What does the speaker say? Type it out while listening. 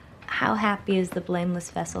how happy is the blameless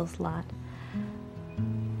vessel's lot.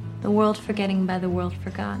 The world forgetting by the world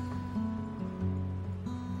forgot.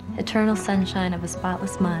 Eternal sunshine of a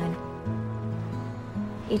spotless mind.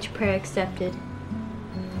 Each prayer accepted,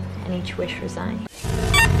 and each wish resigned.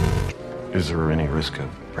 Is there any risk of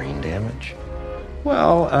brain damage?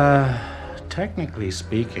 Well, technically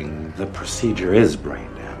speaking, the procedure is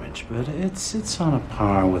brain damage, but it's on a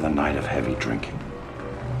par with a night of heavy drinking.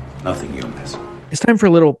 Nothing you'll miss. It's time for a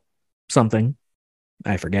little something.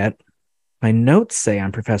 I forget. My notes say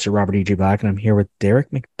I'm Professor Robert E.G. Black, and I'm here with Derek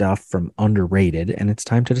McDuff from Underrated, and it's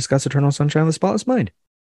time to discuss Eternal Sunshine of the Spotless Mind.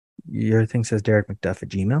 Your thing says Derek McDuff at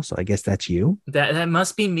Gmail, so I guess that's you. That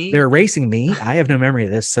must be me. They're erasing me. I have no memory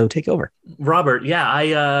of this, so take over. Robert,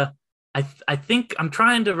 yeah, I think I'm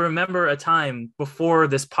trying to remember a time before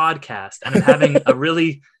this podcast, and I'm having a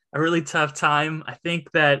really tough time. I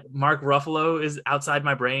think that Mark Ruffalo is outside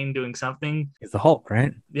my brain doing something. It's the Hulk,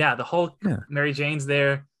 right? Yeah, the Hulk. Yeah. Mary Jane's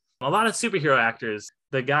there. A lot of superhero actors.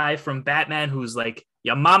 The guy from Batman who's like,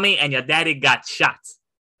 your mommy and your daddy got shot.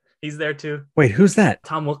 He's there too. Wait, who's that?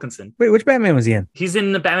 Tom Wilkinson. Wait, which Batman was he in? He's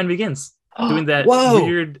in the Batman Begins, doing that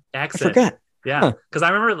weird accent. I forgot. Yeah, because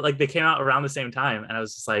I remember like they came out around the same time, and I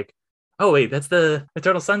was just like, oh wait, that's the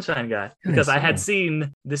Eternal Sunshine guy. Because I had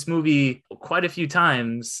seen this movie quite a few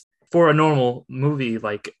times. For a normal movie,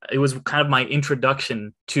 like it was kind of my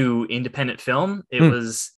introduction to independent film. It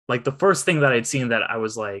was like the first thing that I'd seen that I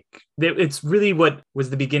was like, it's really what was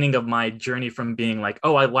the beginning of my journey from being like,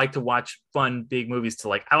 oh, I like to watch fun, big movies to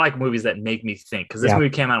like, I like movies that make me think. Because this movie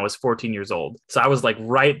came out, I was 14 years old. So I was like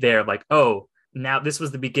right there, like, oh, now this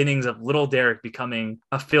was the beginnings of little Derek becoming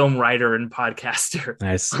a film writer and podcaster.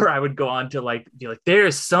 Nice. Where I would go on to like, be like,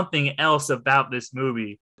 there's something else about this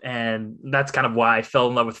movie. And that's kind of why I fell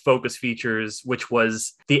in love with Focus Features, which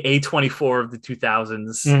was the A24 of the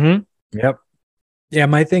 2000s. Mm-hmm. Yep. Yeah,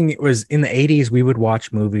 my thing was in the 80s, we would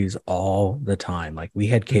watch movies all the time. Like we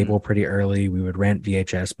had cable pretty early. We would rent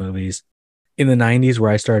VHS movies. In the 90s, where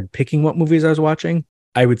I started picking what movies I was watching,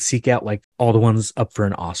 I would seek out like all the ones up for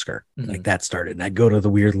an Oscar. Like that started. And I'd go to the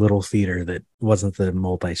weird little theater that wasn't the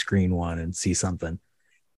multi-screen one and see something.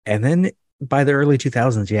 And then by the early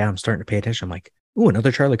 2000s, I'm starting to pay attention. I'm like, ooh,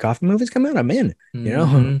 another Charlie Kaufman movie's come out. I'm in, you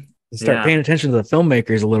know, start paying attention to the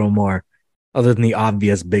filmmakers a little more, other than the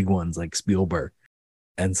obvious big ones like Spielberg.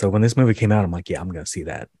 And so when this movie came out, I'm like, yeah, I'm going to see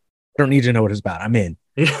that. I don't need to know what it's about. I'm in.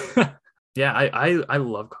 Yeah, I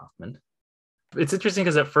love Kaufman. It's interesting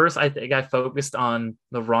because at first I think I focused on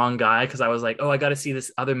the wrong guy because I was like, oh, I got to see this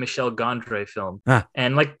other Michel Gondry film.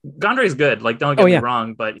 And like Gondry's good. Like, don't get me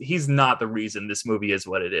wrong, but he's not the reason this movie is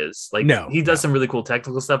what it is. Like, he does some really cool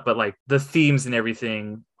technical stuff, but like the themes and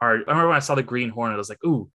everything are. I remember when I saw The Green Hornet, I was like,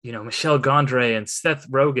 ooh, you know, Michel Gondry and Seth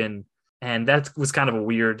Rogen. And that was kind of a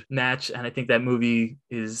weird match. And I think that movie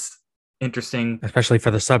is interesting, especially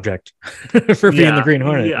for the subject for being The Green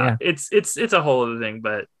Hornet. Yeah, it's a whole other thing,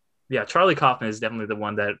 but. Yeah, Charlie Kaufman is definitely the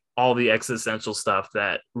one that all the existential stuff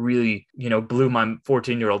that really, you know, blew my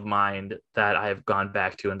 14-year-old mind that I have gone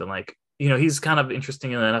back to and been like, you know, he's kind of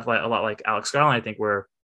interesting enough, like a lot like Alex Garland, I think, where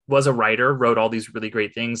was a writer, wrote all these really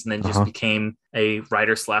great things, and then just became a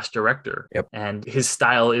writer/director. Yep. And his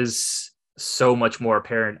style is so much more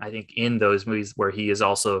apparent, I think, in those movies where he is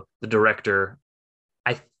also the director.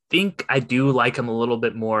 I think I do like him a little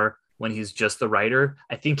bit more when he's just the writer.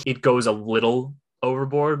 I think it goes a little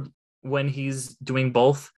overboard when he's doing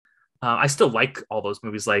both. I still like all those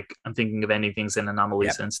movies. Like I'm thinking of Ending Things and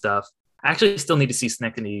Anomalisa and stuff. I actually still need to see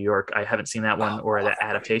Synecdoche, New York. I haven't seen that one or that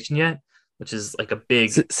adaptation yet, which is like a big...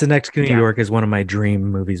 Synecdoche, New York is one of my dream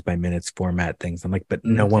movies by minutes format things. I'm like, but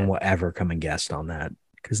no one will ever come and guest on that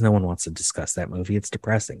because no one wants to discuss that movie. It's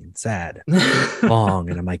depressing and sad, long.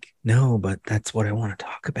 And I'm like, no, but that's what I want to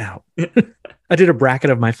talk about. I did a bracket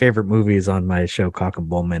of my favorite movies on my show, Cock and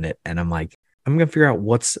Bull Minute. And I'm like, I'm going to figure out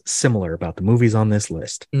what's similar about the movies on this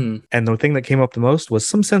list. And the thing that came up the most was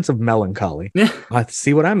some sense of melancholy. I have to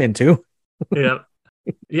see what I'm into.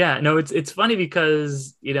 Yeah, no, it's funny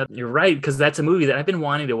because, you know, you're right, because that's a movie that I've been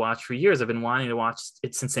wanting to watch for years. I've been wanting to watch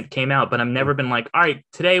it since it came out, but I've never been like, all right,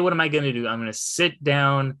 today, what am I going to do? I'm going to sit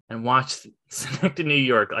down and watch Synecdoche, New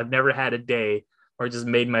York. I've never had a day or just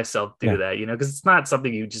made myself do that, you know, because it's not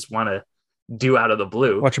something you just want to do out of the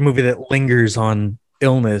blue. Watch a movie that lingers on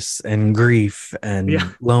illness and grief and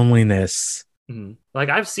loneliness. Like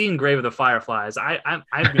I've seen Grave of the Fireflies.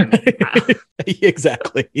 I've been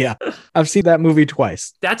exactly. Yeah, I've seen that movie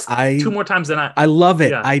twice. That's 2 more times than I love it.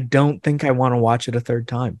 Yeah. I don't think I want to watch it a third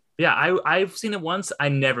time. Yeah, I've seen it once. I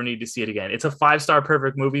never need to see it again. It's a 5-star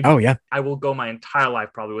perfect movie. Oh yeah, I will go my entire life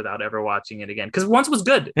probably without ever watching it again because once was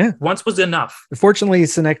good. Yeah, once was enough. Fortunately,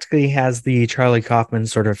 Synecdoche has the Charlie Kaufman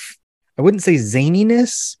sort of I wouldn't say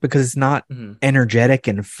zaniness because it's not energetic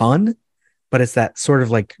and fun, but it's that sort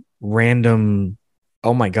of like random,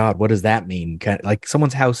 oh my God, what does that mean? Like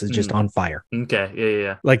someone's house is just on fire. Okay.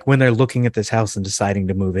 Yeah. Like when they're looking at this house and deciding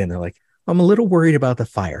to move in, they're like, I'm a little worried about the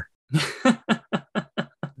fire.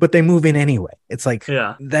 But they move in anyway. It's like,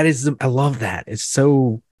 that is, I love that. It's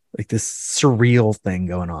so like this surreal thing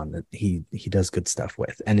going on that he does good stuff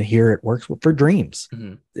with. And here it works for dreams.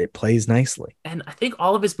 It plays nicely. And I think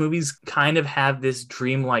all of his movies kind of have this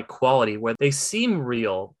dreamlike quality where they seem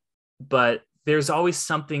real, but there's always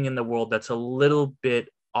something in the world that's a little bit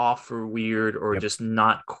off or weird or just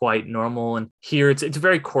not quite normal. And here it's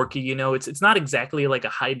very quirky, you know, it's not exactly like a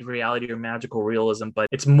heightened reality or magical realism, but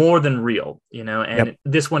it's more than real, you know. And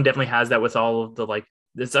this one definitely has that with all of the like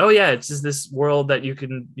this, it's just this world that you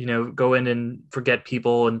can, you know, go in and forget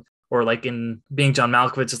people. And or like in Being John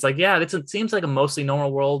Malkovich, it's like, it seems like a mostly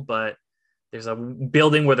normal world, but there's a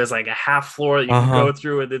building where there's like a half floor that you can go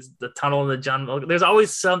through, and it's the tunnel in the John Malkovich. There's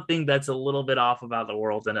always something that's a little bit off about the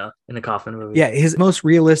world in a Kaufman movie. Yeah, his most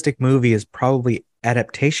realistic movie is probably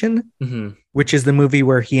Adaptation, which is the movie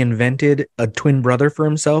where he invented a twin brother for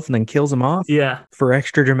himself and then kills him off for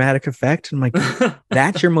extra dramatic effect. And I'm like,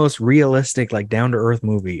 that's your most realistic, like down to earth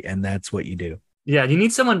movie, and that's what you do. Yeah, you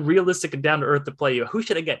need someone realistic and down to earth to play you. Who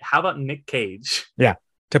should I get? How about Nick Cage? Yeah,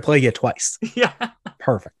 to play you twice. Yeah.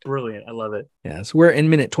 Perfect. Brilliant. I love it. Yeah, so we're in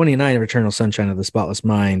minute 29 of Eternal Sunshine of the Spotless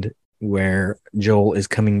Mind, where Joel is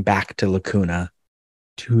coming back to Lacuna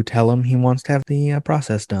to tell him he wants to have the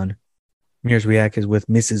process done. Mierzwiak is with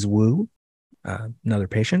Mrs. Wu, another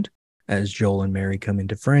patient, as Joel and Mary come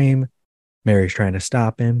into frame. Mary's trying to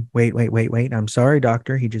stop him. Wait. I'm sorry,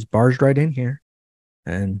 doctor. He just barged right in here.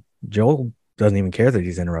 And Joel doesn't even care that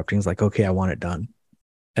he's interrupting. He's like, okay, I want it done.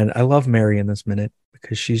 And I love Mary in this minute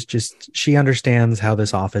because she understands how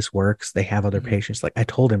this office works. They have other patients. Like I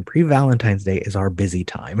told him, pre-Valentine's Day is our busy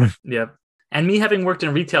time. Yep. And me having worked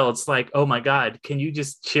in retail, it's like, oh my God, can you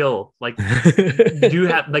just chill? Like you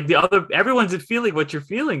have like everyone's feeling what you're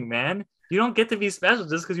feeling, man. You don't get to be special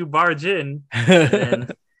just because you barge in.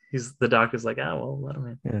 And the doctor's like, well, let him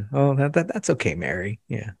in. Yeah. Oh, that's okay, Mary.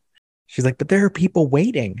 Yeah. She's like, but there are people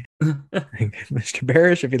waiting. Mr.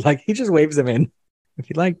 Barish, if you'd like, he just waves him in. If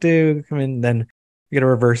you'd like to come in, then we get a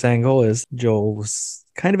reverse angle as Joel's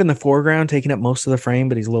kind of in the foreground, taking up most of the frame,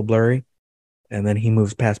 but he's a little blurry. And then he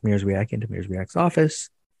moves past Mierzwiak into Mierzwiak's office,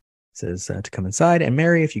 says to come inside. And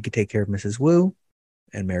Mary, if you could take care of Mrs. Wu.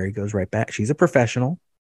 And Mary goes right back. She's a professional.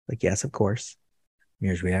 Like, yes, of course.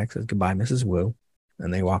 Mierzwiak says, goodbye, Mrs. Wu.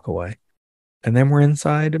 And they walk away. And then we're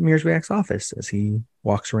inside Mierzwiak's office as he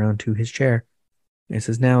walks around to his chair. And he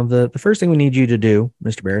says, now, the first thing we need you to do,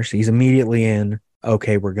 Mr. Barish, he's immediately in,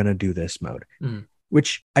 okay, we're going to do this mode.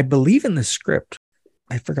 Which I believe in the script,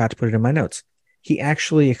 I forgot to put it in my notes. He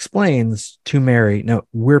actually explains to Mary, no,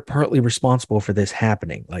 we're partly responsible for this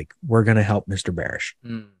happening. Like, we're going to help Mr. Barish.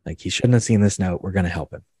 Like, he shouldn't have seen this note. We're going to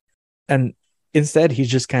help him. And instead, he's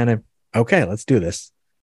just kind of, okay, let's do this.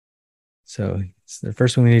 So it's the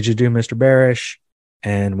first thing we need you to do, Mr. Barish.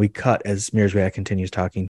 And we cut as Mierzwiak continues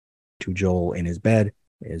talking to Joel in his bed,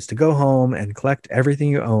 is to go home and collect everything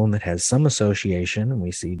you own that has some association. And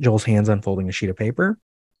we see Joel's hands unfolding a sheet of paper,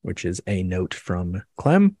 which is a note from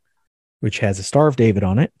Clem, which has a Star of David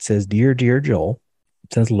on it. It says, dear, dear Joel.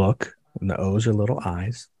 It says, look, and the O's are little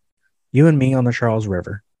eyes. You and me on the Charles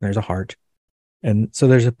River. There's a heart. And so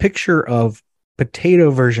there's a picture of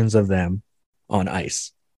potato versions of them on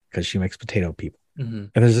ice because she makes potato people.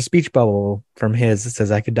 And there's a speech bubble from his that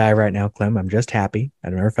says, I could die right now, Clem. I'm just happy.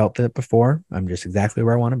 I've never felt that before. I'm just exactly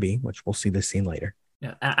where I want to be, which we'll see this scene later.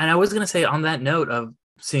 Yeah. And I was going to say on that note of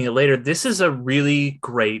seeing it later, this is a really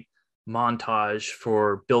great montage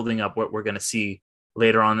for building up what we're going to see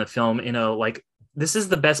later on in the film. You know, like this is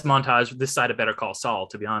the best montage this side of Better Call Saul,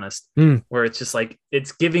 to be honest, where it's just like,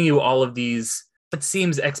 it's giving you all of these, it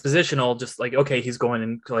seems expositional, just like, okay, he's going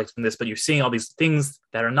and collecting this, but you're seeing all these things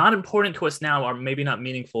that are not important to us now, or maybe not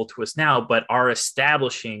meaningful to us now, but are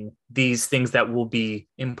establishing these things that will be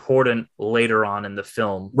important later on in the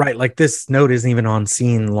film. Right. Like this note isn't even on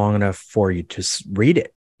scene long enough for you to read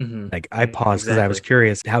it. Like I paused because I was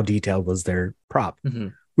curious how detailed was their prop.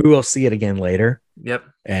 We will see it again later. Yep.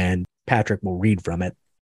 And Patrick will read from it.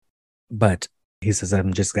 But he says,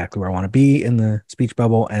 I'm just exactly where I want to be in the speech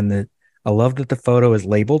bubble. And I love that the photo is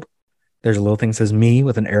labeled. There's a little thing that says me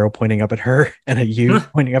with an arrow pointing up at her and a U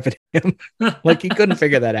pointing up at him. Like he couldn't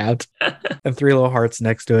figure that out. And 3 little hearts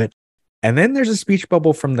next to it. And then there's a speech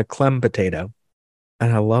bubble from the Clem potato.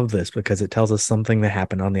 And I love this because it tells us something that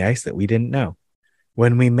happened on the ice that we didn't know.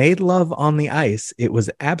 When we made love on the ice, it was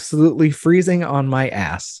absolutely freezing on my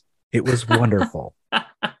ass. It was wonderful.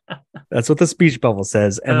 That's what the speech bubble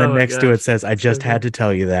says. And Oh then my next to it gosh. says, I just had to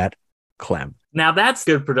tell you that, Clem. Now that's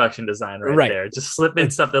good production design right there. Just slip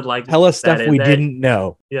in something like Tell us stuff that in we there. didn't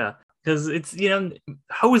know. Yeah. Because it's,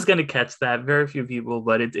 who is going to catch that? Very few people,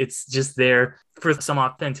 but it's just there for some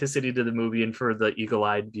authenticity to the movie and for the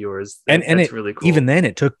eagle-eyed viewers. That's really cool. Even then,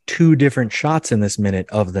 it took 2 different shots in this minute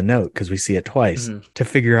of the note, because we see it twice, to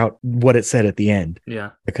figure out what it said at the end.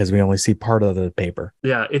 Yeah. Because we only see part of the paper.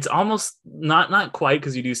 Yeah. It's almost not quite,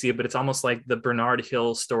 because you do see it, but it's almost like the Bernard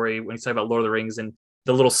Hill story when he's talking about Lord of the Rings and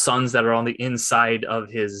the little suns that are on the inside of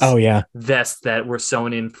his vest that were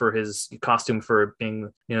sewn in for his costume for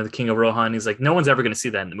being, the King of Rohan. He's like, no one's ever going to see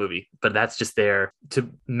that in the movie, but that's just there to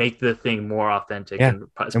make the thing more authentic. Yeah.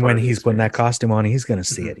 And when he's putting that costume on, he's going to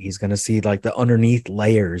see it. He's going to see like the underneath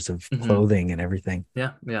layers of clothing and everything.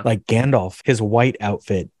 Yeah. Yeah. Like Gandalf, his white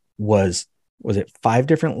outfit was it 5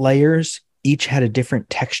 different layers? Each had a different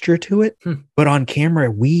texture to it, but on camera,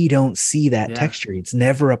 we don't see that texture. It's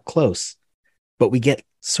never up close. But we get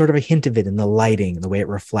sort of a hint of it in the lighting, the way it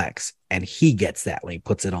reflects. And he gets that when he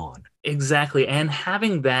puts it on. Exactly. And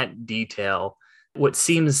having that detail, what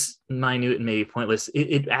seems minute and maybe pointless,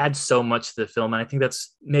 it adds so much to the film. And I think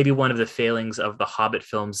that's maybe one of the failings of the Hobbit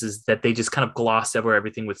films, is that they just kind of gloss over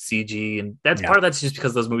everything with CG. And part of that's just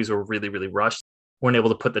because those movies were really, really rushed. Weren't able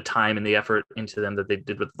to put the time and the effort into them that they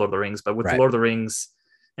did with Lord of the Rings. But with Lord of the Rings,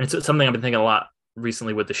 and it's something I've been thinking a lot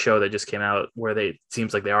recently with the show that just came out, where it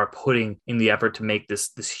seems like they are putting in the effort to make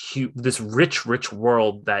this rich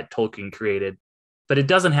world that Tolkien created. But it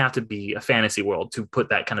doesn't have to be a fantasy world to put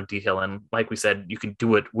that kind of detail in. Like we said, you can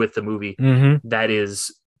do it with the movie that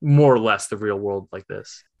is more or less the real world like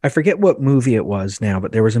this. I forget what movie it was now,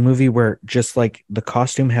 but there was a movie where just like the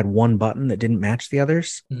costume had one button that didn't match the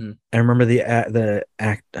others. I remember the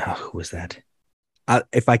act. Who was that?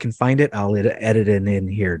 If I can find it, I'll edit it in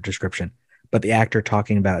here description. But the actor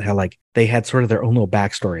talking about how like they had sort of their own little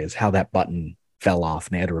backstory as how that button fell off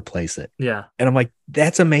and they had to replace it. Yeah. And I'm like,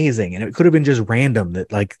 that's amazing. And it could have been just random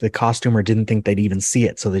that like the costumer didn't think they'd even see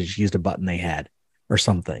it. So they just used a button they had or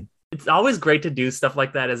something. It's always great to do stuff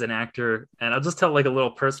like that as an actor. And I'll just tell like a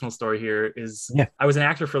little personal story here I was an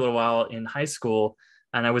actor for a little while in high school,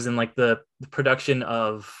 and I was in like the production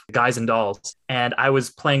of Guys and Dolls. And I was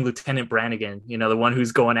playing Lieutenant Brannigan, the one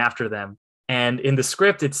who's going after them. And in the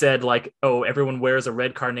script, it said like, oh, everyone wears a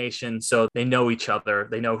red carnation so they know each other.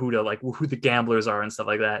 They know who the gamblers are and stuff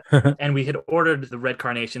like that. And we had ordered the red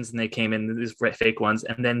carnations and they came in, these fake ones.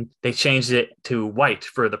 And then they changed it to white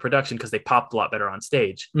for the production because they popped a lot better on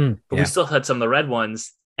stage. But we still had some of the red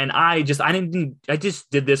ones. And I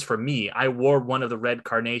just did this for me. I wore one of the red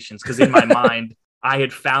carnations because in my mind, I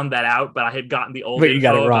had found that out, but I had gotten the old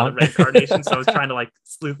info about the red carnations. So I was trying to like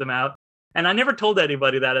sleuth them out. And I never told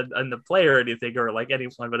anybody that in the play or anything, or like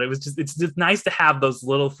anyone, but it's just nice to have those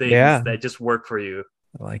little things that just work for you.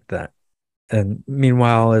 I like that. And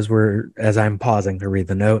meanwhile, as I'm pausing to read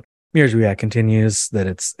the note, Mierzwiak continues that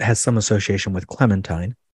it has some association with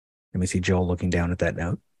Clementine. And we see Joel looking down at that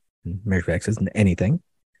note. And Mierzwiak says, anything.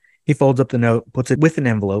 He folds up the note, puts it with an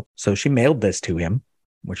envelope. So she mailed this to him,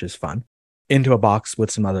 which is fun, into a box with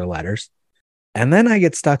some other letters. And then I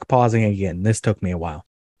get stuck pausing again. This took me a while.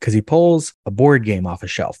 Because he pulls a board game off a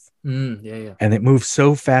shelf. And it moves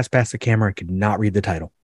so fast past the camera, I could not read the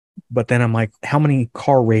title. But then I'm like, how many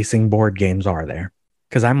car racing board games are there?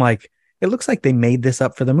 Because I'm like, it looks like they made this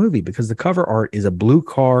up for the movie, because the cover art is a blue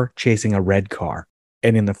car chasing a red car.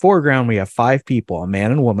 And in the foreground, we have 5 people, a man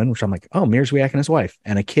and a woman, which I'm like, oh, Mierzwiak and his wife,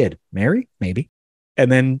 and a kid. Mary? Maybe.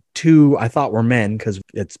 And then 2 I thought were men, because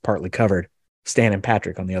it's partly covered. Stan and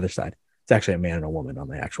Patrick on the other side. It's actually a man and a woman on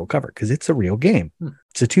the actual cover because it's a real game.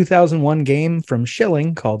 It's a 2001 game from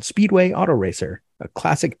Schilling called Speedway Auto Racer, a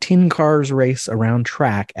classic tin cars race around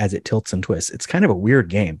track as it tilts and twists. It's kind of a weird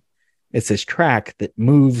game. It's this track that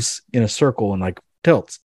moves in a circle and like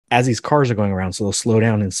tilts as these cars are going around. So they'll slow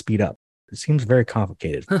down and speed up. It seems very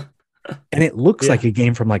complicated. And it looks like a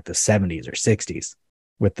game from like the 70s or 60s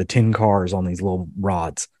with the tin cars on these little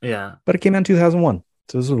rods. Yeah. But it came out in 2001.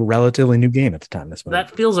 So this was a relatively new game at the time. This movie.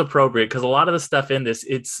 That feels appropriate because a lot of the stuff in this,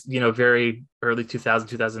 it's, very early 2000,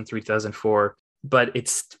 2003, 2004, but it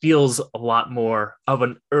feels a lot more of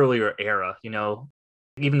an earlier era,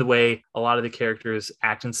 even the way a lot of the characters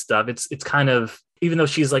act and stuff. It's kind of, even though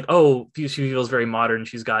she's like, she feels very modern.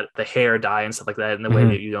 She's got the hair dye and stuff like that in the way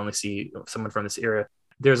that you only see someone from this era.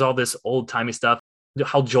 There's all this old timey stuff.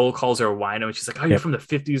 How Joel calls her a wino, and she's like, "Oh, you're from the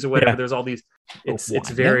 50s or whatever." There's all these. It's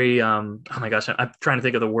very oh my gosh, I'm trying to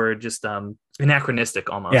think of the word. Just anachronistic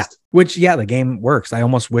almost. Yeah, which the game works. I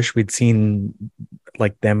almost wish we'd seen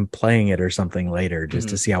like them playing it or something later just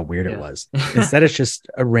to see how weird it was. Instead, it's just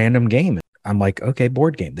a random game. I'm like, okay,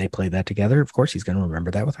 board game. They played that together. Of course, he's going to remember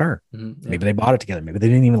that with her. Mm-hmm. Yeah. Maybe they bought it together. Maybe they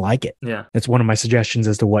didn't even like it. Yeah. It's one of my suggestions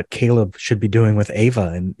as to what Caleb should be doing with Ava,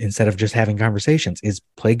 and instead of just having conversations, is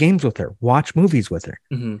play games with her, watch movies with her,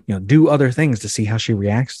 do other things to see how she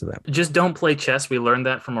reacts to them. Just don't play chess. We learned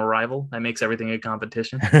that from Arrival. That makes everything a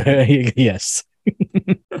competition. Yes.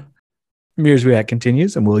 Mirror's React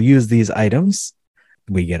continues, and we'll use these items.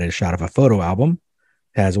 We get a shot of a photo album.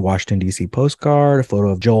 It has a Washington, D.C. postcard, a photo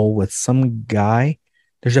of Joel with some guy.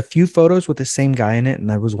 There's a few photos with the same guy in it,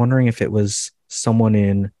 and I was wondering if it was someone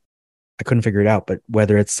I couldn't figure it out, but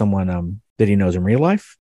whether it's someone that he knows in real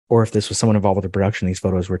life, or if this was someone involved with the production. These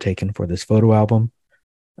photos were taken for this photo album.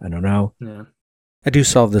 I don't know. Yeah. I do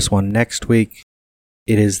solve this one next week.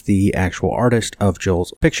 It is the actual artist of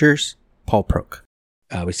Joel's pictures, Paul Proke.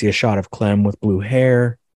 We see a shot of Clem with blue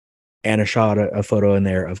hair, and a photo in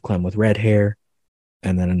there of Clem with red hair,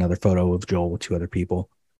 and then another photo of Joel with two other people.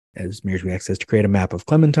 As Mirror's React says, to create a map of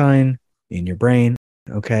Clementine in your brain.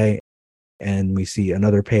 Okay. And we see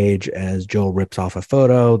another page as Joel rips off a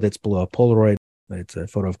photo that's below a Polaroid. It's a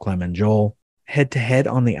photo of Clem and Joel head to head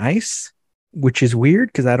on the ice, which is weird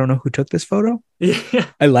because I don't know who took this photo. Yeah.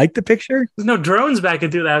 I like the picture. There's no drones back in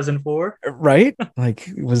 2004. Right? Like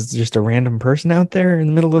it was just a random person out there in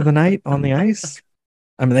the middle of the night on the ice.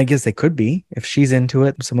 I mean, I guess they could be. If she's into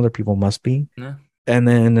it, some other people must be. Yeah. And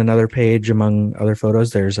then another page among other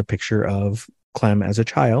photos, there's a picture of Clem as a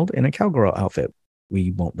child in a cowgirl outfit.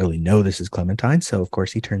 We won't really know this is Clementine, so of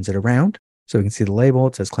course he turns it around so we can see the label.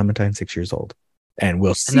 It says Clementine, 6 years old. And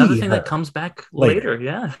we'll see another thing that comes back later.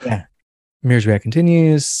 Yeah. Mirror's React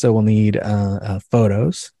continues, so we'll need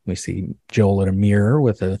photos. We see Joel at a mirror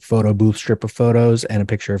with a photo booth strip of photos and a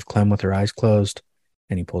picture of Clem with her eyes closed,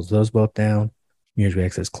 and he pulls those both down. Mirror's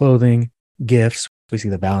React says clothing, gifts. We see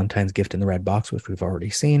the Valentine's gift in the red box, which we've already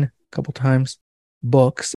seen a couple times.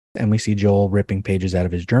 Books, and we see Joel ripping pages out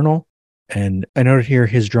of his journal. And I noted here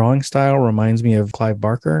his drawing style reminds me of Clive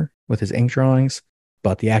Barker with his ink drawings,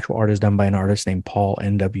 but the actual art is done by an artist named Paul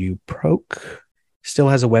N.W. Proke. Still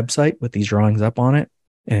has a website with these drawings up on it,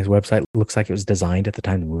 and his website looks like it was designed at the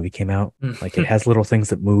time the movie came out. Like it has little things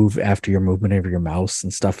that move after your movement of your mouse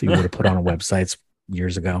and stuff you would have put on a website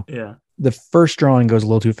years ago. Yeah. The first drawing goes a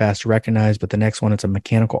little too fast to recognize, but the next one, it's a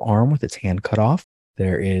mechanical arm with its hand cut off.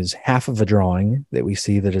 There is half of a drawing that we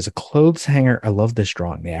see that is a clothes hanger. I love this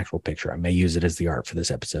drawing, the actual picture. I may use it as the art for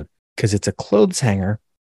this episode because it's a clothes hanger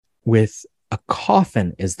with a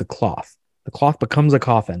coffin is the cloth. The cloth becomes a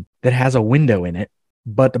coffin that has a window in it,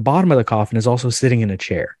 but the bottom of the coffin is also sitting in a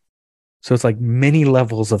chair. So it's like many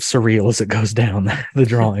levels of surreal as it goes down the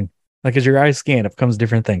drawing. Like as your eyes scan, it becomes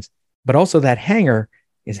different things. But also that hanger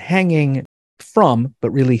is hanging from,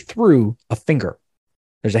 but really through a finger.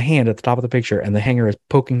 There's a hand at the top of the picture and the hanger is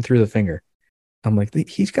poking through the finger. I'm like,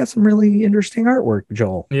 he's got some really interesting artwork,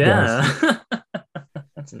 Joel. Yeah.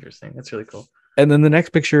 That's interesting. That's really cool. And then the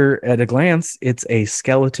next picture at a glance, it's a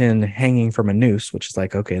skeleton hanging from a noose, which is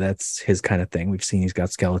like, okay, that's his kind of thing. We've seen he's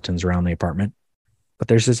got skeletons around the apartment. But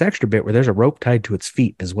there's this extra bit where there's a rope tied to its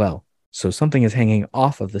feet as well. So something is hanging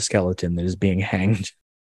off of the skeleton that is being hanged.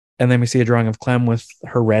 And then we see a drawing of Clem with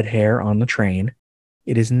her red hair on the train.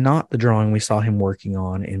 It is not the drawing we saw him working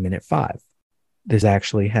on in minute 5. This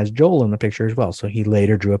actually has Joel in the picture as well. So he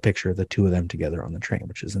later drew a picture of the two of them together on the train,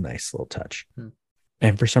 which is a nice little touch.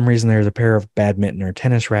 And for some reason, there's a pair of badminton or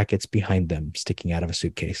tennis rackets behind them sticking out of a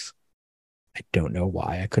suitcase. I don't know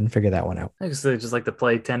why. I couldn't figure that one out. I guess they just like to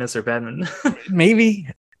play tennis or badminton. Maybe.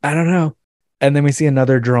 I don't know. And then we see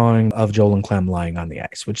another drawing of Joel and Clem lying on the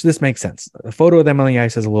ice, which this makes sense. A photo of them on the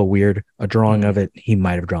ice is a little weird. A drawing of it, he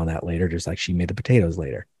might have drawn that later, just like she made the potatoes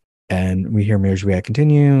later. And we hear Mirror's React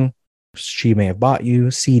continue. She may have bought you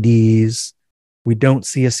CDs. We don't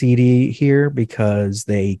see a CD here because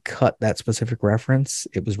they cut that specific reference.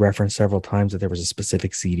 It was referenced several times that there was a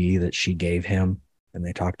specific CD that she gave him and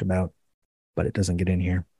they talked about, but it doesn't get in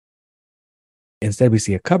here. Instead, we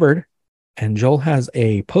see a cupboard and Joel has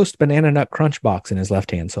a post banana nut crunch box in his left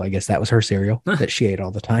hand. So I guess that was her cereal that she ate all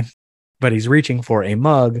the time, but he's reaching for a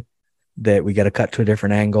mug that we got to cut to a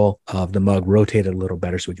different angle of the mug, rotated a little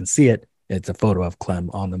better so we can see it. It's a photo of Clem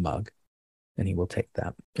on the mug. And he will take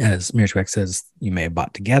that. As Mirschbeck says, you may have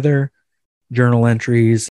bought together, journal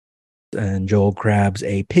entries, and Joel grabs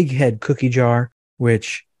a pig head cookie jar,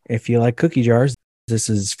 which, if you like cookie jars, this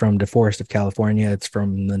is from DeForest of California. It's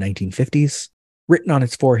from the 1950s. Written on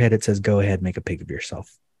its forehead, it says, "Go ahead, make a pig of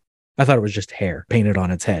yourself." I thought it was just hair painted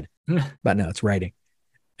on its head, but no, it's writing.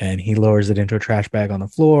 And he lowers it into a trash bag on the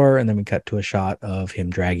floor, and then we cut to a shot of him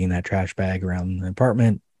dragging that trash bag around the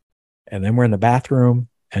apartment. And then we're in the bathroom.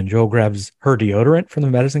 And Joel grabs her deodorant from the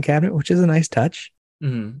medicine cabinet, which is a nice touch.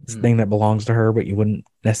 this thing that belongs to her, but you wouldn't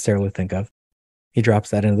necessarily think of. He drops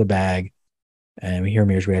that into the bag, and we hear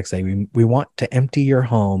Mierzwiak say, we want to empty your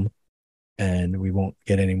home, and we won't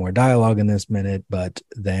get any more dialogue in this minute, but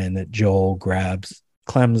then Joel grabs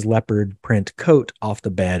Clem's leopard print coat off the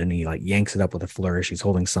bed, and he like yanks it up with a flourish. He's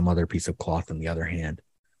holding some other piece of cloth in the other hand.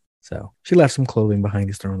 So she left some clothing behind.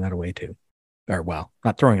 He's throwing that away too. Or, well,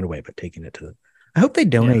 not throwing it away, but taking it to the... I hope they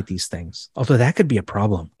donate these things. Although that could be a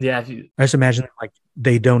problem. Yeah. I just imagine like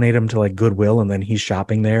they donate them to like Goodwill, and then he's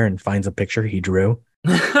shopping there and finds a picture he drew.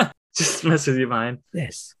 Just mess with your mind.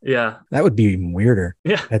 Yes. Yeah. That would be even weirder.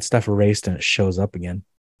 Yeah. That stuff erased and it shows up again.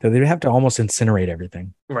 So they'd have to almost incinerate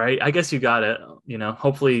everything. Right. I guess you got it.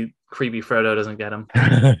 Hopefully creepy Frodo doesn't get him.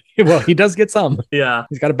 Well, he does get some. Yeah.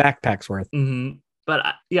 He's got a backpack's worth. Mm-hmm. But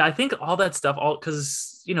I think all that stuff,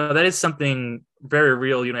 because, that is something very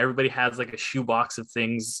real. Everybody has like a shoebox of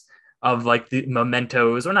things, of like the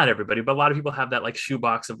mementos, or not everybody, but a lot of people have that like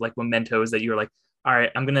shoebox of like mementos that you're like, all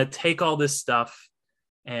right, I'm going to take all this stuff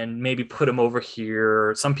and maybe put them over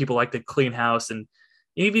here. Some people like to clean house, and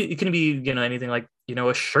it can be, anything like,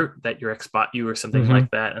 a shirt that your ex bought you or something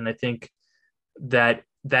like that. And I think that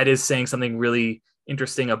is saying something really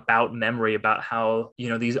interesting about memory, about how,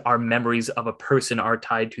 these are memories of a person are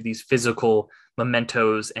tied to these physical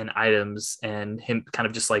mementos and items, and him kind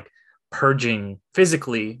of just like purging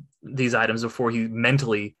physically these items before he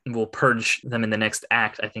mentally will purge them in the next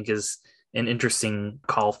act, I think is an interesting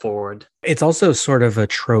call forward. It's also sort of a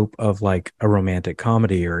trope of like a romantic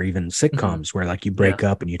comedy or even sitcoms where like you break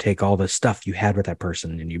up and you take all the stuff you had with that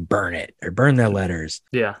person and you burn it, or burn their letters,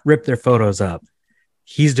 rip their photos up.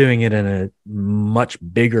 He's doing it in a much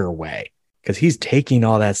bigger way because he's taking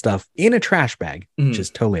all that stuff in a trash bag, which is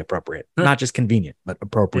totally appropriate, not just convenient, but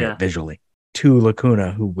appropriate visually, to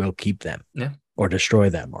Lacuna, who will keep them or destroy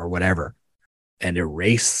them or whatever, and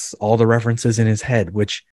erase all the references in his head,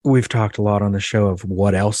 which we've talked a lot on the show of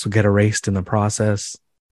what else will get erased in the process.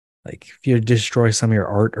 Like if you destroy some of your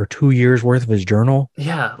art or 2 years worth of his journal.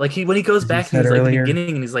 Yeah. Like when he goes back and he's like the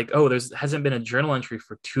beginning and he's like, oh, hasn't been a journal entry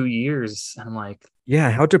for 2 years. And I'm like, yeah,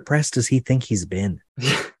 how depressed does he think he's been?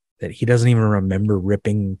 That he doesn't even remember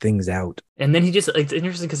ripping things out. And then it's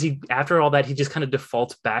interesting because after all that, he just kind of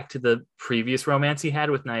defaults back to the previous romance he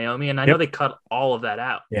had with Naomi. And I know they cut all of that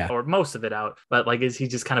out, or most of it out, but like, he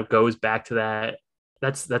just kind of goes back to that.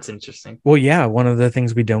 That's interesting. Well, yeah. One of the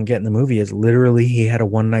things we don't get in the movie is literally he had a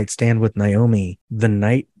one-night stand with Naomi the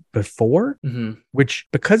night before, which,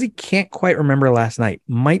 because he can't quite remember last night,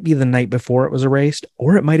 might be the night before it was erased,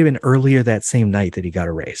 or it might have been earlier that same night that he got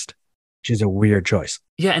erased, which is a weird choice.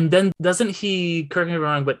 Yeah. And then doesn't he, correct me if I'm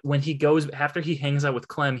wrong, but when he goes, after he hangs out with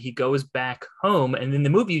Clem, he goes back home, and in the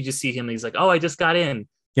movie you just see him and he's like, oh, I just got in.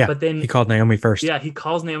 Yeah. But then he called Naomi first. Yeah. He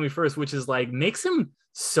calls Naomi first, which is like, makes him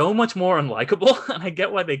so much more unlikable. And I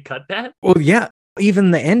get why they cut that. Well, yeah.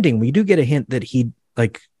 Even the ending, we do get a hint that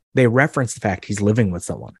they reference the fact he's living with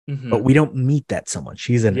someone, but we don't meet that someone.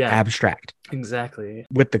 She's an abstract. Exactly.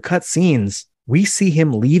 With the cut scenes, we see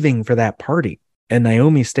him leaving for that party, and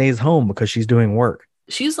Naomi stays home because she's doing work.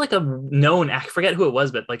 She's like a known I forget who it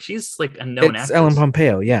was, but like she's like a known actress. Ellen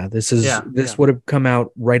Pompeo. Yeah. This would have come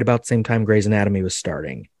out right about the same time Grey's Anatomy was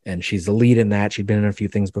starting, and she's the lead in that. She'd been in a few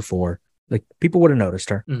things before. Like, people would have noticed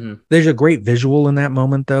her. There's a great visual in that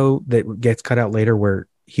moment, though, that gets cut out later, where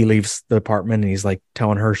he leaves the apartment and he's like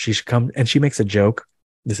telling her she should come, and she makes a joke.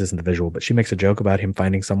 This isn't the visual, but she makes a joke about him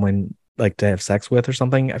finding someone like to have sex with or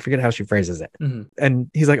something. I forget how she phrases it. And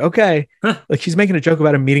he's like, okay. Like, she's making a joke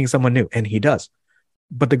about him meeting someone new, and he does.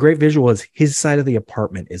 But the great visual is his side of the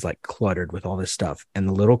apartment is like cluttered with all this stuff, and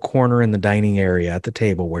the little corner in the dining area at the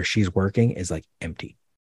table where she's working is like empty.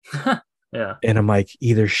 Yeah. And I'm like,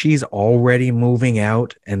 either she's already moving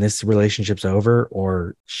out and this relationship's over,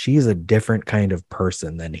 or she's a different kind of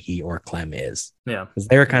person than he or Clem is. Yeah. Because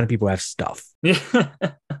they're kind of people who have stuff. Yeah.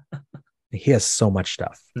 He has so much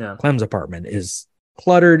stuff. Yeah. Clem's apartment is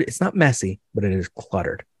cluttered. It's not messy, but it is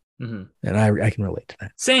cluttered. And I can relate to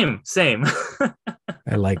that. Same.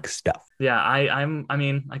 I like stuff. Yeah. I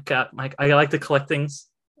like to collect things,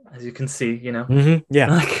 as you can see,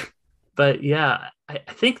 Yeah. But yeah, I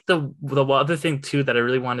think the other thing too that I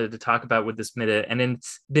really wanted to talk about with this minute, and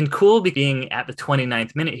it's been cool being at the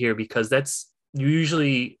 29th minute here, because that's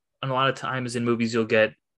usually, and a lot of times in movies, you'll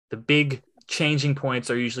get the big changing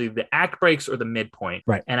points are usually the act breaks or the midpoint.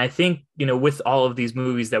 Right. And I think, with all of these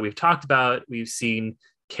movies that we've talked about, we've seen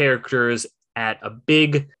characters at a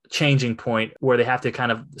big changing point where they have to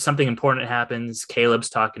kind of, something important happens. Caleb's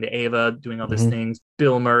talking to Ava, doing all these things.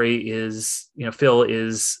 Bill Murray is, Phil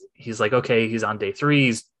is, he's like, okay, he's on day 3,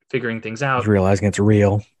 he's figuring things out. He's realizing it's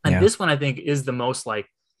real. And this one, I think, is the most like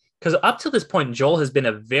because up to this point, Joel has been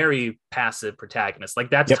a very passive protagonist.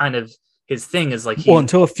 Like that's kind of his thing is like,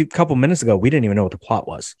 until couple minutes ago, we didn't even know what the plot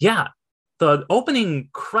was. Yeah. The opening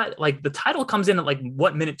like the title comes in at like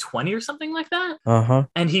what, minute 20 or something like that.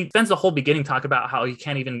 And he spends the whole beginning talking about how he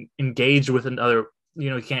can't even engage with another, he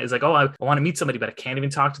can't, it's like, oh, I want to meet somebody, but I can't even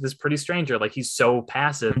talk to this pretty stranger. Like he's so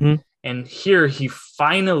passive. And here he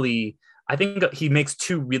finally, I think he makes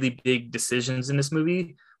two really big decisions in this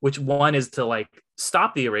movie, which one is to like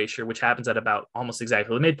stop the erasure, which happens at about almost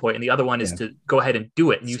exactly the midpoint. And the other one is to go ahead and do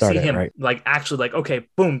it. And you see him like actually like, okay,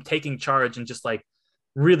 boom, taking charge and just like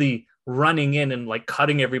really running in and like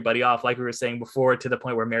cutting everybody off, like we were saying before, to the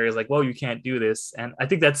point where Mary is like, well, you can't do this. And I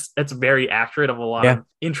think that's very accurate of a lot of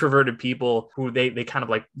introverted people who they kind of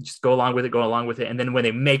like just go along with it. And then when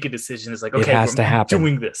they make a decision, it's like, okay, it has to happen.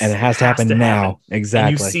 Doing this. And it has to happen now.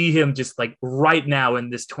 Exactly. And you see him just like right now in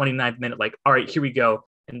this 29th minute, like, all right, here we go.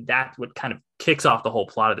 And that's what kind of kicks off the whole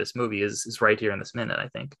plot of this movie is right here in this minute, I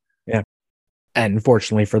think. Yeah. And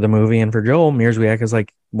fortunately for the movie and for Joel, Mierzwiak is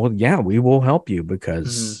like, well, yeah, we will help you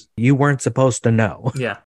because you weren't supposed to know.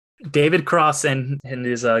 Yeah. David Cross and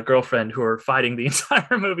his girlfriend who are fighting the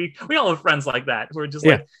entire movie. We all have friends like that who are just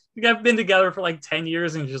like, you guys have been together for like 10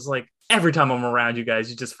 years and just like, every time I'm around you guys,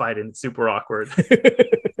 you just fight and it's super awkward.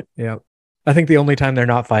 Yeah. I think the only time they're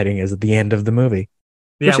not fighting is at the end of the movie,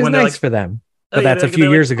 which is nice for them. But that's a few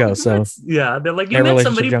years ago. So they're like, you met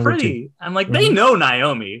somebody pretty. I'm like, they know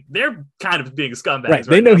Naomi. They're kind of being scumbags. Right.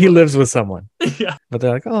 They know he lives with someone. Yeah. But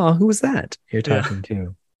they're like, oh, who was that you're talking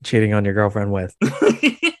to? Cheating on your girlfriend with.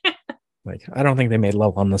 Like, I don't think they made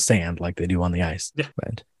love on the sand like they do on the ice. Yeah.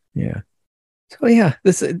 But yeah.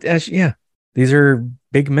 So yeah, these are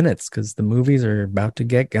big minutes because the movies are about to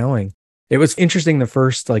get going. It was interesting. The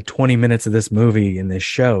first like 20 minutes of this movie in this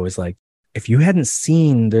show is like, if you hadn't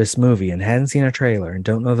seen this movie and hadn't seen a trailer and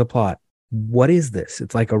don't know the plot, what is this?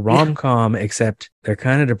 It's like a rom-com, except they're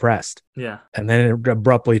kind of depressed. Yeah. And then it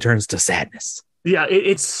abruptly turns to sadness. Yeah,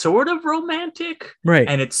 it's sort of romantic, right?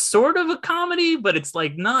 And it's sort of a comedy, but it's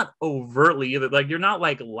like not overtly either. Like you're not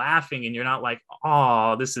like laughing, and you're not like,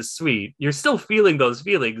 "Oh, this is sweet." You're still feeling those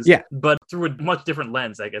feelings, yeah, but through a much different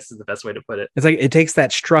lens, I guess is the best way to put it. It's like it takes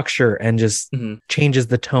that structure and just changes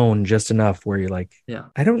the tone just enough where you're like, "Yeah,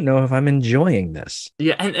 I don't know if I'm enjoying this."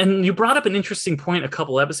 Yeah, and you brought up an interesting point a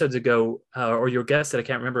couple episodes ago, or your guest that I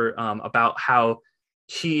can't remember, about how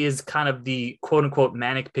she is kind of the quote unquote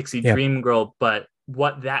manic pixie dream girl, but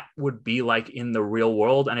what that would be like in the real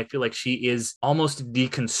world. And I feel like she is almost a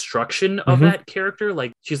deconstruction of that character.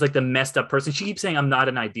 Like she's like the messed up person. She keeps saying, I'm not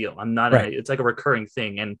an ideal. I'm not, it's like a recurring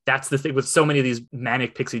thing. And that's the thing with so many of these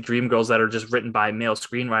manic pixie dream girls that are just written by male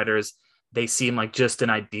screenwriters. They seem like just an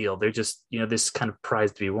ideal. They're just, this kind of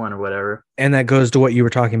prize to be won or whatever. And that goes to what you were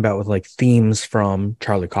talking about with like themes from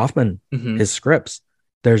Charlie Kaufman, his scripts.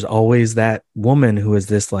 There's always that woman who is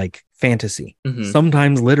this like fantasy,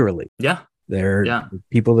 sometimes literally. Yeah. They're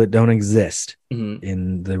people that don't exist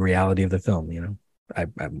in the reality of the film. I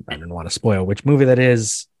don't want to spoil which movie that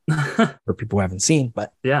is for people who haven't seen,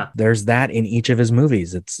 but there's that in each of his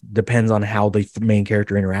movies. It depends on how the main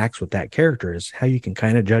character interacts with that character is how you can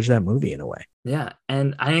kind of judge that movie in a way. Yeah.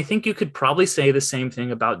 And I think you could probably say the same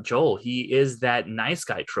thing about Joel. He is that nice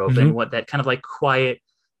guy trope and what that kind of like quiet,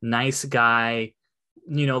 nice guy,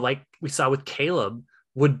 like we saw with Caleb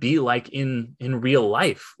would be like in real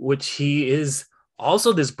life, which he is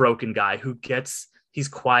also this broken guy who he's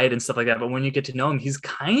quiet and stuff like that. But when you get to know him, he's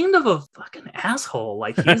kind of a fucking asshole.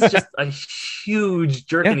 Like he's just a huge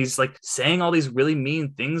jerk and he's like saying all these really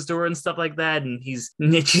mean things to her and stuff like that. And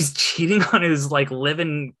she's cheating on his like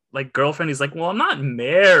living like girlfriend. He's like, well, I'm not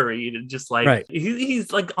married. And just like,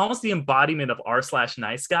 he's like almost the embodiment of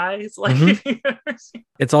r/nice guy. It's like,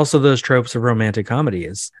 it's also those tropes of romantic comedy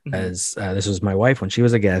as this was my wife when she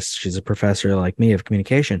was a guest. She's a professor like me of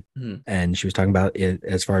communication. And she was talking about it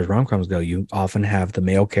as far as rom-coms go. You often have the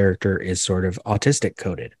male character is sort of autistic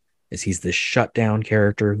coded, as he's this shut down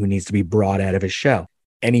character who needs to be brought out of his shell.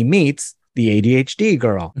 And he meets the ADHD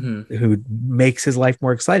girl who makes his life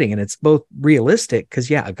more exciting. And it's both realistic because,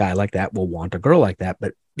 a guy like that will want a girl like that,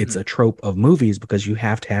 but it's a trope of movies because you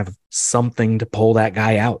have to have something to pull that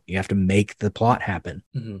guy out. You have to make the plot happen.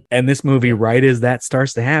 And this movie, right as that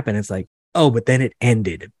starts to happen, it's like, oh, but then it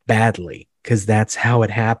ended badly because that's how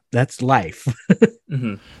it happened. That's life.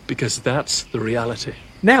 Because that's the reality.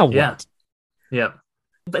 Now what? Yeah.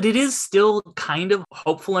 But it is still kind of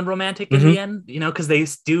hopeful and romantic in the end, because they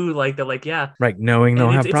do like, they're like, right. Knowing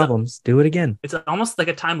they'll have problems, do it again. It's almost like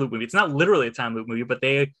a time loop movie. It's not literally a time loop movie, but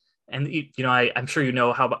I'm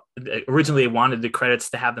sure how originally they wanted the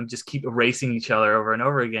credits to have them just keep erasing each other over and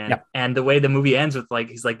over again. And the way the movie ends with like,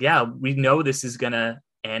 he's like, we know this is going to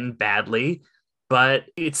end badly, but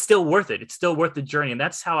it's still worth it. It's still worth the journey. And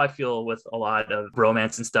that's how I feel with a lot of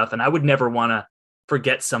romance and stuff. And I would never want to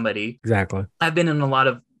forget somebody. Exactly. I've been in a lot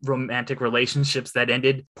of romantic relationships that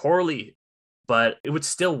ended poorly, but it was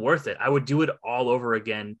still worth it. I would do it all over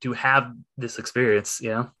again to have this experience.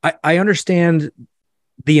 Yeah. I understand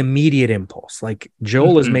the immediate impulse. Like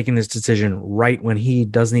Joel is making this decision right when he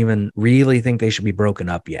doesn't even really think they should be broken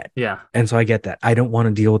up yet. Yeah. And so I get that. I don't want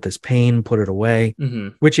to deal with this pain, put it away,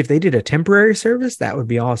 which if they did a temporary service, that would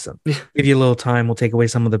be awesome. Give you a little time. We'll take away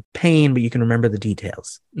some of the pain, but you can remember the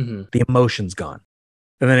details. The emotion's gone.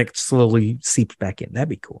 And then it slowly seeps back in. That'd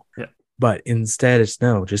be cool. Yeah. But instead, it's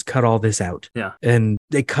no, just cut all this out. Yeah. And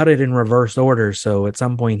they cut it in reverse order. So at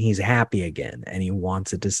some point, he's happy again and he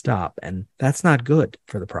wants it to stop. And that's not good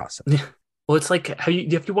for the process. Yeah. Well, it's like, have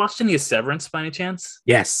you watched any of Severance by any chance?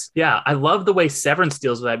 Yes. Yeah. I love the way Severance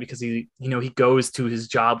deals with that because he goes to his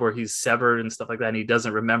job where he's severed and stuff like that. And he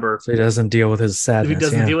doesn't remember. So he doesn't deal with his sadness. He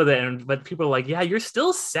doesn't deal with it. But people are like, yeah, you're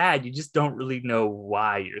still sad. You just don't really know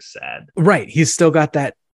why you're sad. Right. He's still got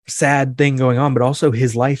that sad thing going on, but also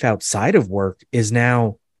his life outside of work is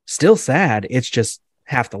now still sad. It's just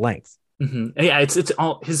half the length. Yeah, it's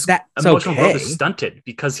all his emotional growth is stunted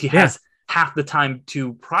because he has half the time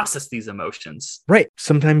to process these emotions. Right.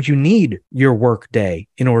 Sometimes you need your work day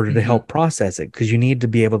in order to help process it because you need to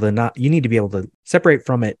be able to separate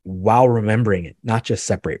from it while remembering it, not just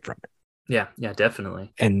separate from it. Yeah,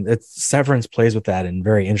 definitely. And Severance plays with that in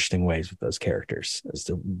very interesting ways with those characters as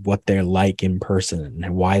to what they're like in person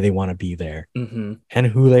and why they want to be there and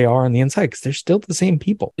who they are on the inside because they're still the same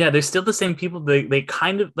people. Yeah, they're still the same people. They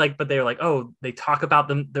kind of like, but they're like, oh, they talk about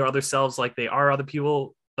their other selves like they are other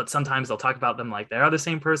people. But sometimes they'll talk about them like they are the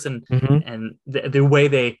same person, and the way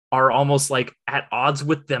they are almost like at odds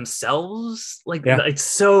with themselves. Like it's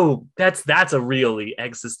so that's a really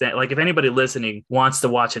existential. Like if anybody listening wants to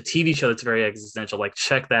watch a TV show that's very existential, like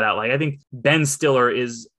check that out. Like I think Ben Stiller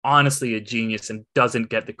is honestly a genius and doesn't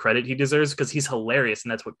get the credit he deserves because he's hilarious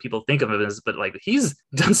and that's what people think of him as. But like he's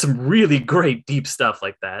done some really great deep stuff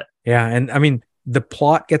like that. Yeah, and I mean. The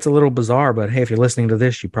plot gets a little bizarre, but hey, if you're listening to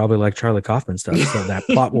this, you probably like Charlie Kaufman stuff, so that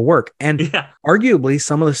plot will work. And arguably,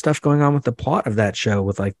 some of the stuff going on with the plot of that show,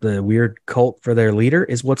 with like the weird cult for their leader,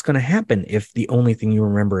 is what's going to happen if the only thing you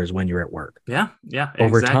remember is when you're at work. Yeah.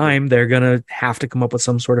 Over time, they're going to have to come up with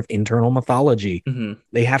some sort of internal mythology.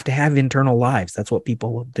 They have to have internal lives. That's what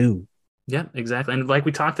people will do. Yeah, exactly. And like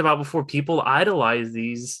we talked about before, people idolize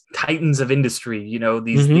these titans of industry,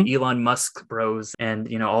 the Elon Musk bros and,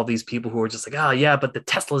 all these people who are just like, oh, yeah, but the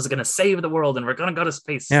Tesla is going to save the world and we're going to go to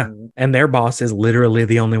space. Yeah. And their boss is literally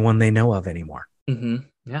the only one they know of anymore.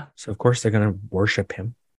 Yeah. So, of course, they're going to worship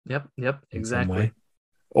him. Yep. Exactly.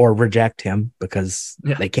 Or reject him because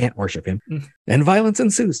they can't worship him. And violence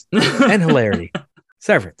ensues and hilarity.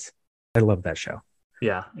 Severance. I love that show.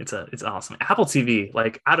 Yeah, it's awesome. Apple TV,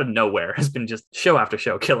 like out of nowhere, has been just show after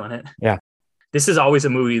show killing it. Yeah. This is always a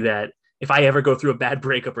movie that if I ever go through a bad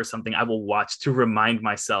breakup or something, I will watch to remind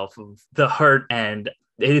myself of the hurt, and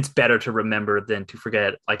it's better to remember than to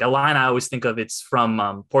forget. Like a line I always think of, it's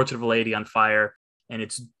from Portrait of a Lady on Fire, and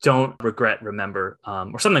it's don't regret, remember,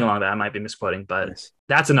 or something along that. I might be misquoting, but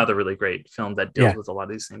that's another really great film that deals with a lot of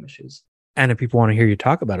these same issues. And if people want to hear you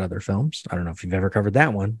talk about other films, I don't know if you've ever covered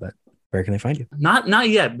that one, but where can they find you? Not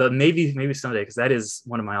yet, but maybe someday, because that is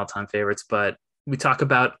one of my all-time favorites. But we talk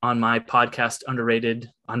about on my podcast,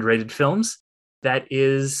 Underrated Films. That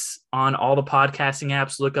is on all the podcasting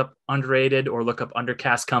apps. Look up Underrated or look up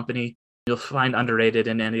Undercast Company. You'll find Underrated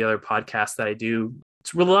in any other podcast that I do.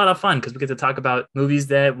 It's really a lot of fun because we get to talk about movies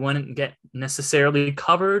that wouldn't get necessarily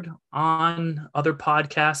covered on other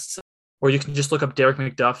podcasts. Or you can just look up Derek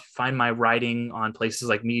McDuff, find my writing on places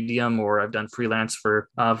like Medium, or I've done freelance for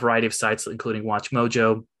a variety of sites, including Watch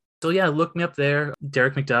Mojo. So yeah, look me up there.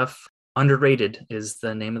 Derek McDuff, Underrated is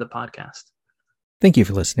the name of the podcast. Thank you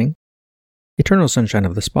for listening. Eternal Sunshine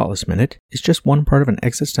of the Spotless Minute is just one part of an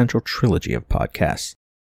existential trilogy of podcasts.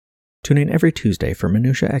 Tune in every Tuesday for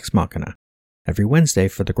Minutia Ex Machina, every Wednesday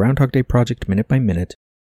for the Groundhog Day Project Minute by Minute,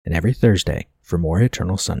 and every Thursday for more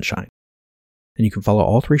Eternal Sunshine. And you can follow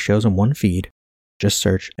all three shows in one feed. Just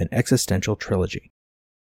search an existential trilogy.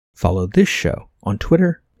 Follow this show on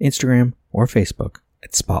Twitter, Instagram, or Facebook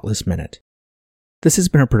at Spotless Minute. This has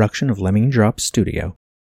been a production of Lemming Drops Studio.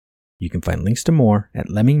 You can find links to more at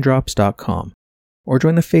lemmingdrops.com or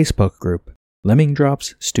join the Facebook group Lemming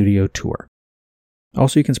Drops Studio Tour.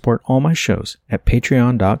 Also, you can support all my shows at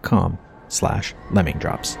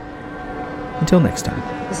patreon.com/lemmingdrops. Until next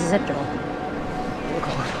time. This is it, Joel.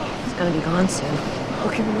 It's gonna be gone soon.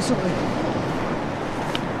 Okay, but what's over?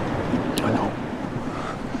 I know.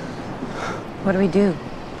 What do we do?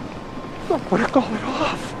 want to call it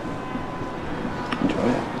off. Enjoy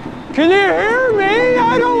it. Can you hear me?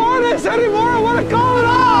 I don't want this anymore. I want to call it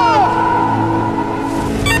off.